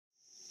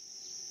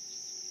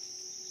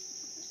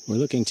We're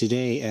looking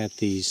today at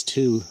these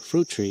two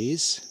fruit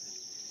trees,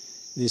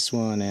 this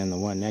one and the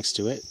one next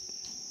to it.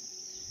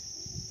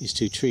 These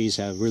two trees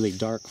have really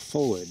dark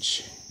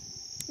foliage,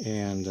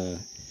 and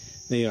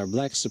they are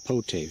black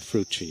sapote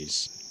fruit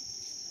trees.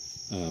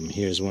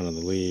 Here's one of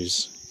the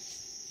leaves.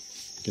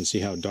 You can see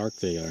how dark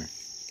they are.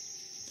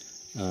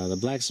 The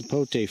black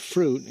sapote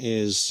fruit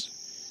is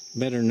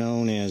better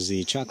known as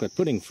the chocolate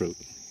pudding fruit,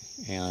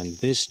 and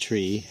this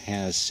tree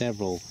has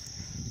several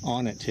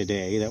on it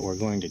today that we're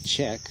going to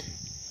check.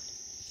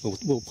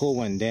 We'll pull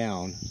one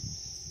down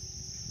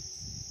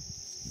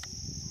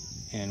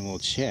and we'll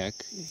check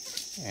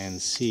and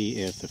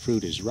see if the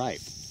fruit is ripe.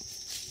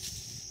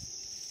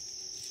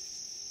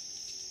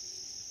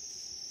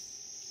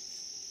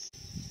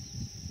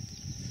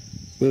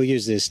 We'll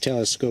use this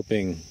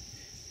telescoping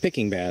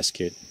picking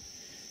basket,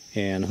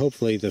 and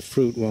hopefully the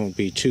fruit won't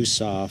be too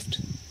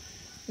soft,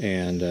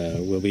 and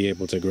we'll be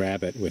able to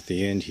grab it with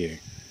the end here.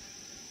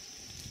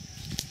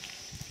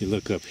 You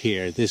look up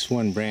here, this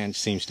one branch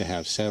seems to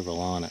have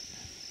several on it.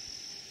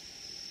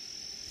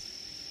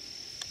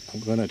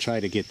 I'm going to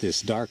try to get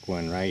this dark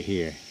one right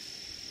here.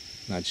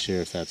 Not sure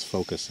if that's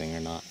focusing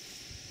or not.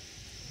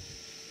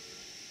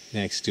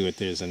 Next to it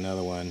there's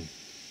another one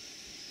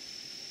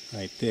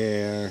right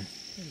there,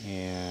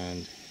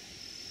 and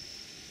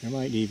there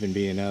might even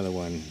be another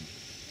one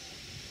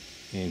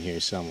in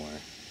here somewhere.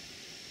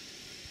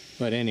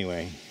 But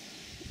anyway,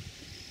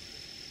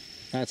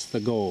 that's the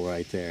goal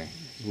right there.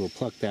 We'll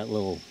pluck that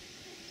little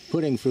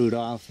pudding fruit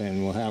off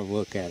and we'll have a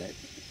look at it.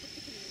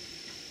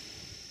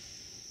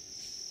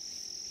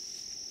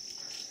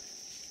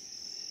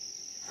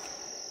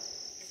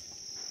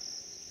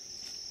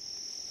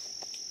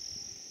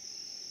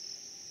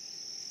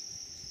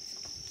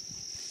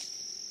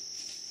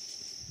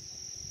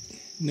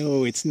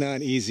 No, it's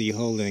not easy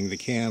holding the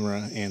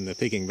camera and the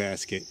picking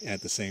basket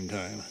at the same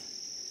time.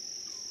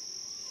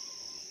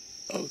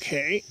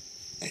 Okay,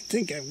 I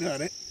think I've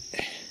got it.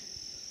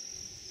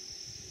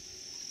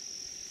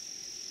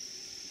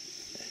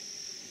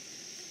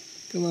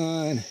 Come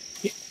on.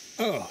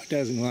 Oh, it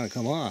doesn't want to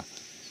come off.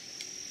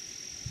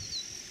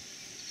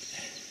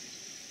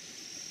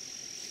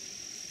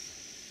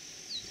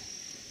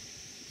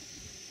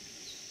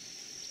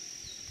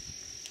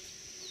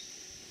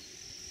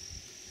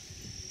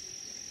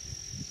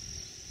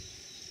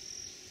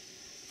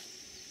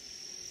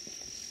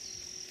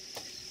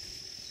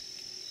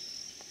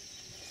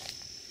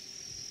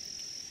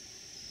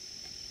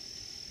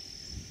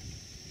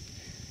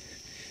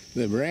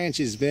 The branch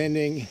is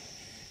bending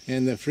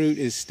and the fruit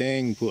is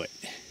staying put.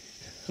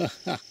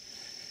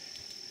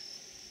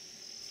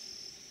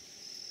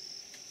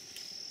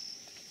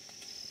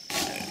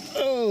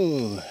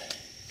 Oh!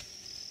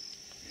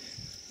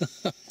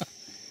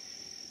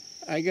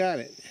 I got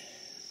it.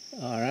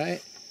 All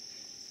right.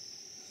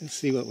 Let's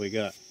see what we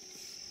got.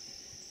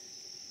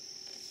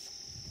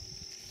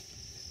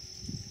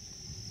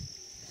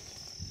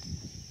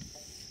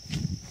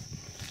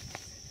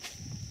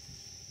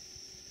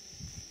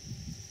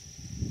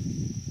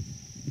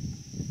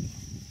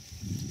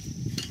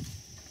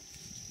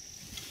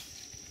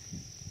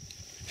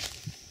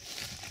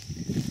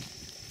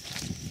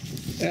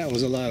 That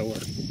was a lot of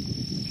work.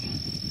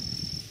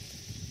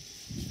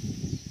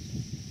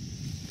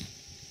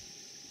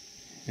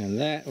 And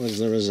that was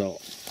the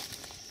result.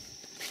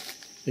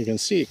 You can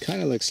see it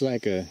kind of looks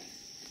like a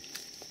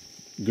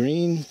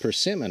green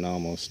persimmon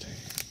almost,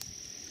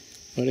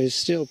 but it's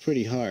still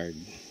pretty hard.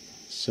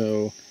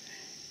 So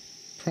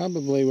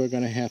probably we're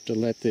going to have to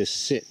let this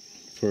sit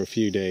for a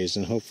few days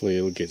and hopefully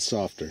it'll get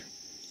softer.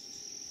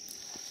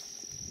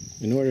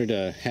 In order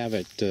to have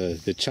it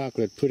the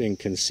chocolate pudding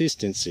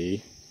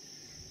consistency,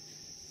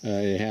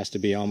 it has to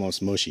be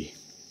almost mushy.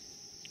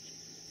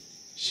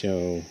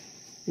 So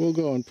we'll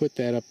go and put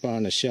that up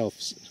on the shelf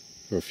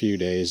for a few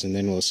days and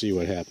then we'll see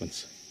what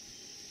happens.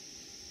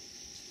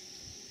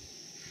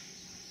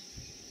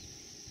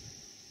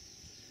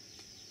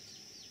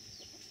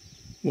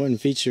 One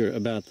feature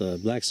about the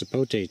black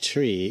sapote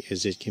tree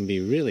is it can be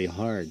really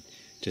hard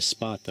to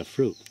spot the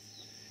fruit.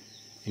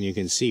 And you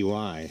can see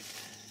why.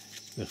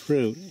 The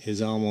fruit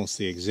is almost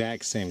the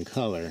exact same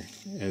color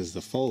as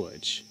the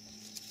foliage.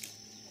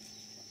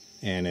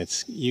 And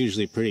it's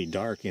usually pretty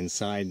dark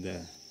inside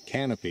the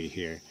canopy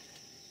here,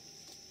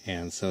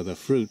 and so the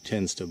fruit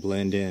tends to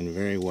blend in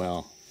very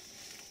well.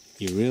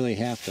 You really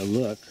have to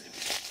look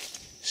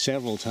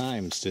several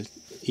times to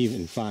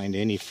even find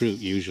any fruit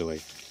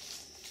usually.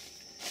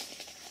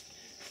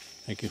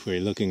 Like if we're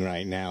looking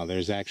right now,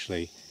 there's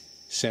actually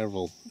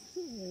several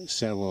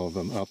of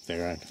them up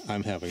there.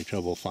 I'm having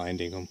trouble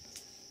finding them.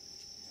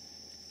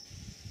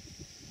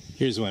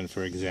 Here's one,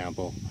 for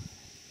example.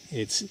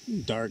 It's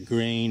dark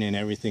green and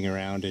everything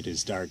around it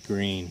is dark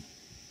green.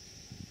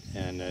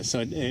 And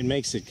so it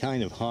makes it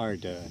kind of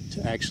hard to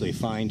actually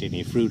find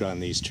any fruit on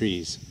these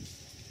trees.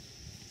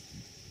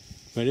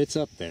 But it's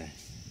up there.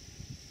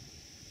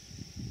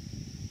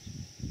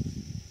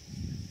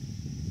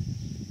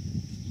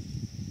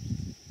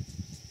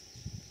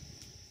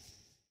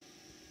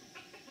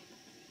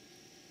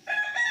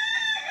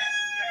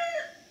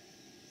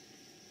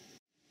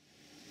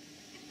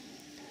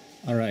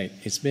 Alright,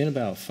 it's been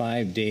about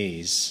 5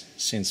 days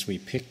since we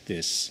picked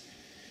this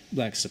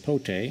black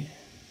sapote.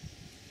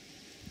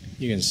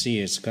 You can see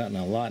it's gotten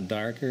a lot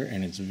darker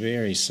and it's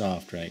very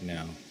soft right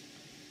now.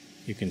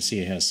 You can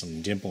see it has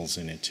some dimples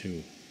in it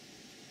too.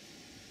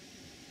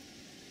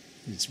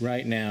 It's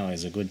right now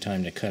is a good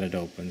time to cut it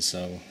open,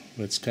 so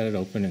let's cut it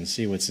open and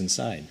see what's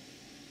inside.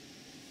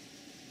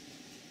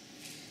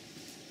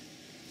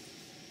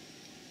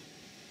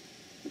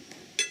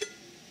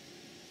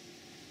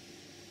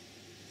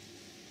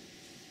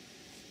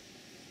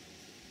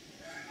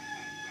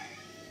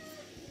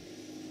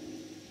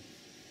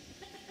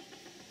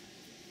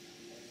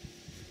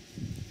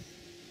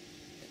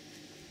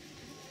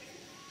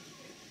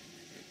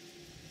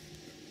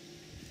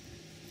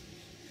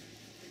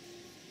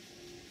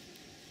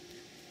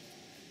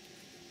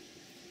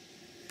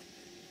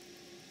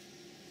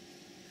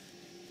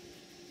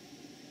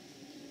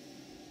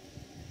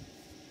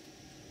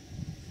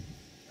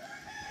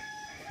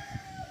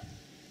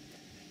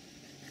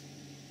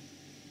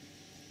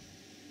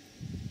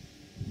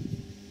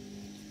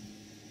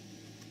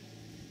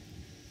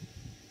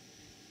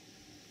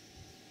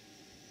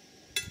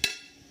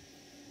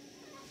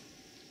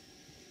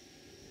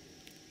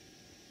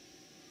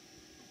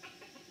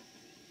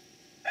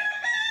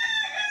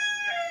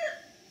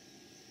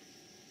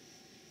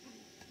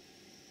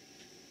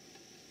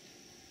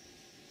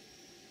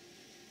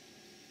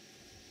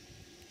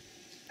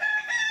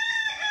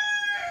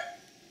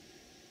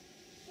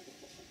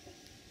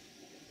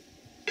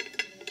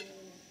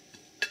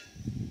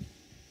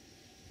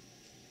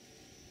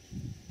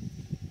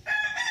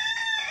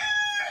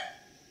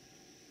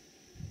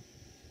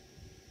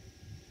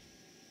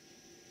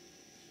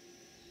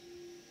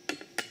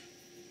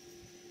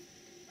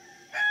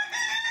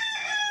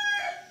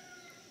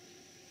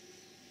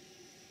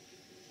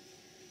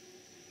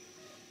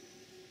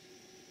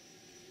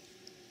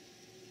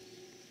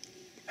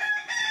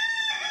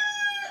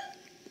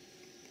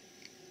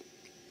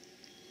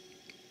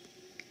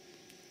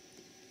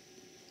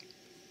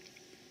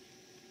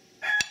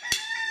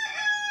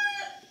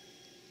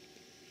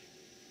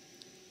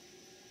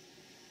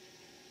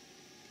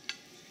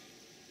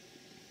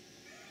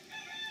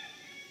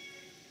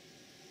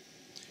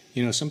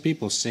 You know, some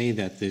people say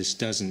that this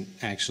doesn't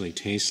actually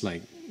taste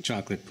like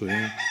chocolate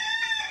pudding,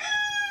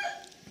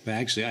 but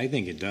actually I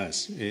think it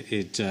does.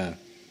 It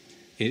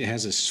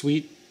has a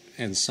sweet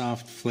and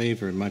soft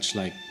flavor, much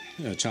like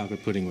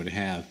chocolate pudding would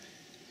have.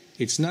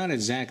 It's not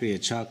exactly a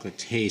chocolate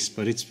taste,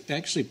 but it's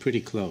actually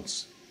pretty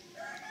close.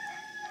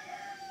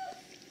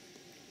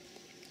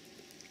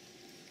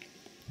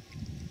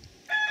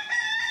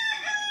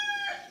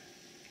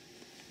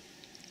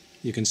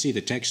 You can see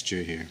the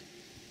texture here.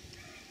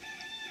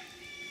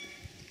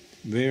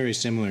 Very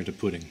similar to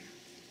pudding.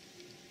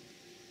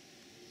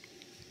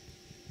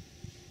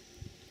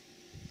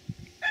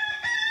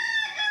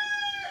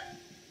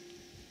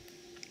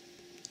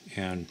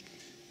 And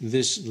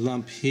this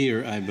lump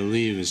here, I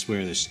believe, is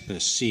where the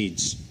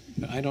seeds,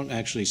 but I don't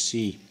actually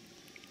see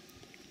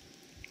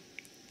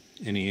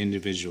any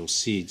individual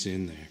seeds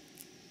in there.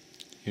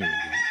 Here we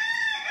go.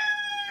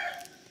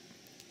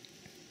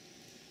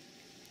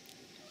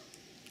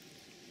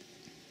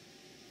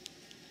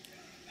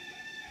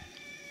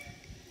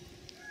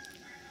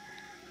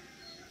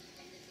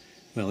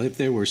 Well, if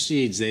there were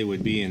seeds, they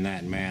would be in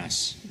that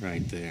mass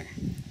right there.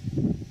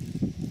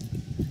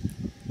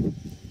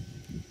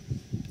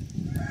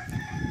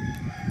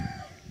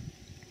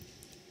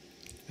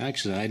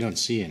 Actually, I don't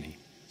see any.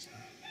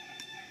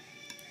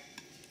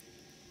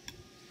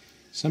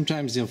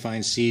 Sometimes you'll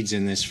find seeds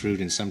in this fruit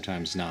and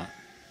sometimes not.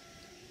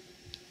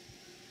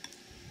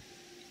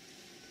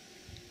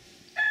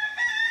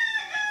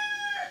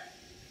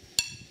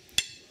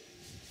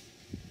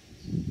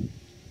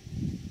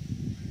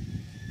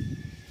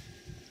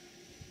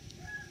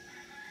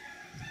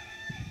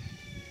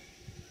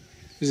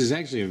 This is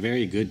actually a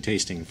very good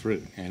tasting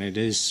fruit, and it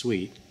is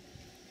sweet.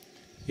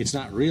 It's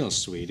not real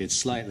sweet, it's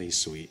slightly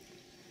sweet.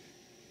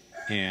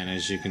 And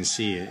as you can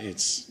see,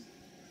 it's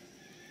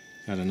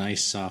got a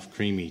nice soft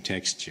creamy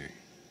texture.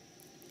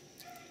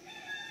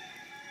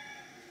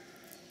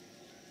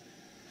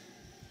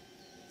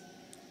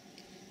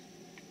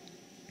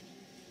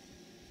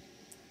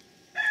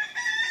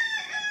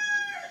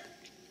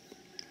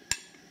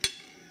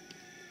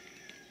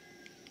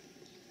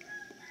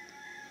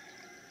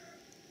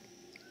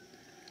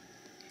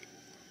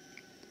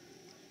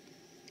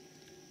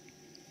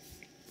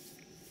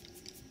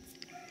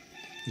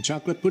 The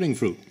chocolate pudding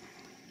fruit.